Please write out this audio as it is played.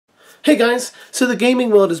Hey guys, so the gaming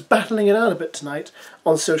world is battling it out a bit tonight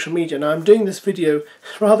on social media. Now I'm doing this video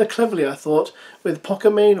rather cleverly, I thought, with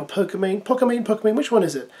Pokimane, which one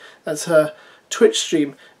is it? That's her Twitch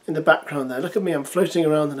stream in the background there. Look at me, I'm floating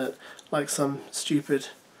around in it like some stupid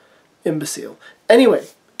imbecile. Anyway,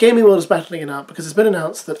 gaming world is battling it out because it's been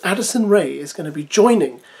announced that Addison RAE is going to be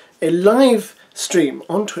joining a live stream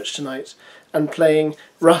on Twitch tonight and playing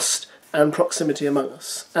Rust and Proximity Among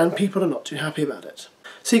Us, and people are not too happy about it.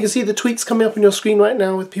 So you can see the tweets coming up on your screen right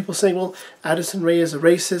now with people saying, well, Addison RAE is a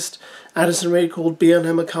racist, Addison RAE called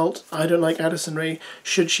BLM a cult, I don't like Addison RAE,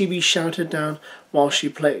 should she be shouted down while she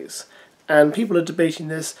plays? And people are debating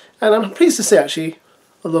this, and I'm pleased to say actually,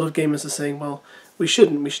 a lot of gamers are saying, well, we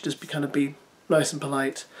shouldn't, we should just be nice and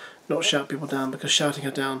polite, not shout people down, because shouting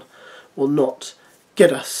her down will not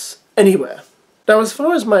get us anywhere. Now, as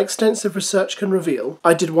far as my extensive research can reveal,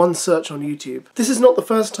 I did one search on YouTube. This is not the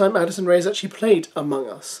first time Addison RAE has actually played Among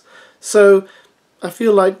Us. So, I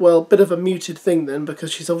feel like, well, a bit of a muted thing then,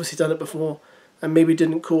 because she's obviously done it before and maybe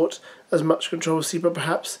didn't caught as much controversy, but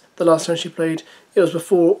perhaps the last time she played, it was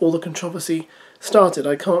before all the controversy started.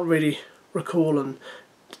 I can't really recall, and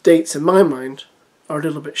the dates in my mind are a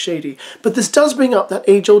little bit shady. But this does bring up that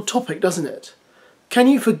age-old topic, doesn't it? Can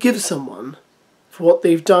you forgive someone for what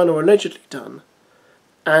they've done or allegedly done,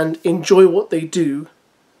 and enjoy what they do,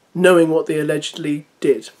 knowing what they allegedly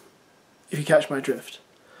did, if you catch my drift?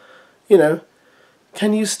 You know,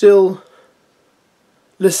 can you still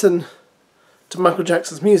listen to Michael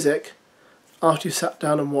Jackson's music after you sat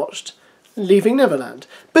down and watched Leaving Neverland?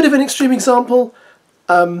 Bit of an extreme example,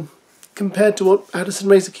 compared to what Addison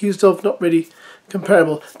RAE's accused of, not really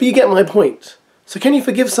comparable, but you get my point. So can you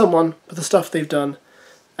forgive someone for the stuff they've done,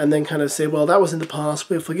 and then kind of say, well, that was in the past,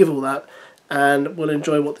 we'll forgive all that, and we'll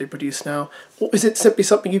enjoy what they produce now? Or is it simply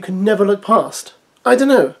something you can never look past? I don't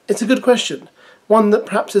know. It's a good question. One that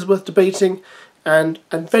perhaps is worth debating and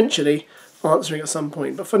eventually answering at some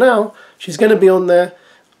point. But for now, she's going to be on there,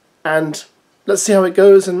 and let's see how it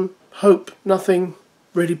goes and hope nothing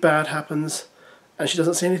really bad happens and she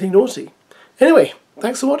doesn't say anything naughty. Anyway,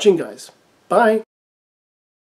 thanks for watching, guys. Bye.